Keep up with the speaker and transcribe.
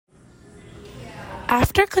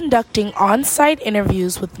After conducting on-site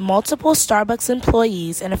interviews with multiple Starbucks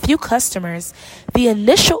employees and a few customers, the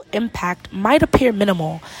initial impact might appear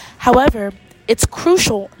minimal. However, it's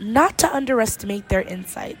crucial not to underestimate their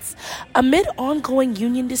insights. Amid ongoing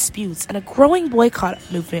union disputes and a growing boycott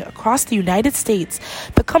movement across the United States,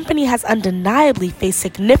 the company has undeniably faced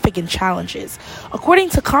significant challenges.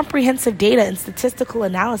 According to comprehensive data and statistical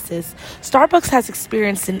analysis, Starbucks has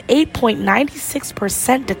experienced an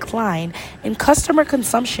 8.96% decline in customer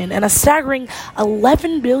consumption and a staggering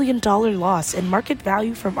 $11 billion loss in market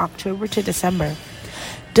value from October to December.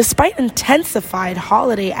 Despite intensified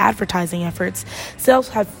holiday advertising efforts, sales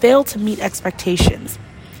have failed to meet expectations.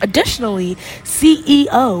 Additionally,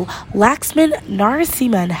 CEO Laxman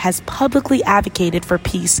Narasimhan has publicly advocated for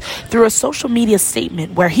peace through a social media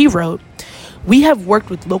statement where he wrote, "We have worked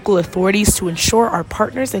with local authorities to ensure our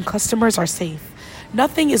partners and customers are safe.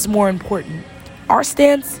 Nothing is more important. Our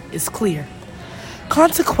stance is clear."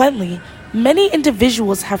 Consequently, many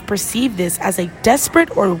individuals have perceived this as a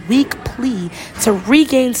desperate or weak plea to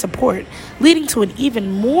regain support, leading to an even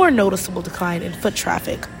more noticeable decline in foot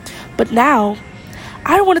traffic. But now,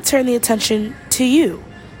 I want to turn the attention to you,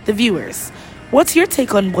 the viewers. What's your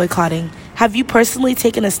take on boycotting? Have you personally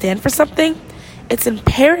taken a stand for something? It's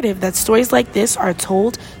imperative that stories like this are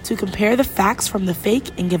told to compare the facts from the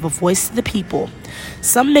fake and give a voice to the people.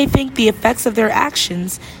 Some may think the effects of their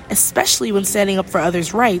actions, especially when standing up for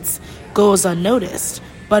others' rights, goes unnoticed,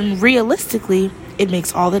 but realistically, it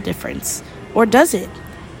makes all the difference. Or does it?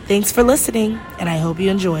 Thanks for listening, and I hope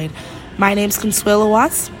you enjoyed. My name's Consuelo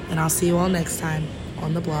Watts, and I'll see you all next time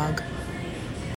on the blog.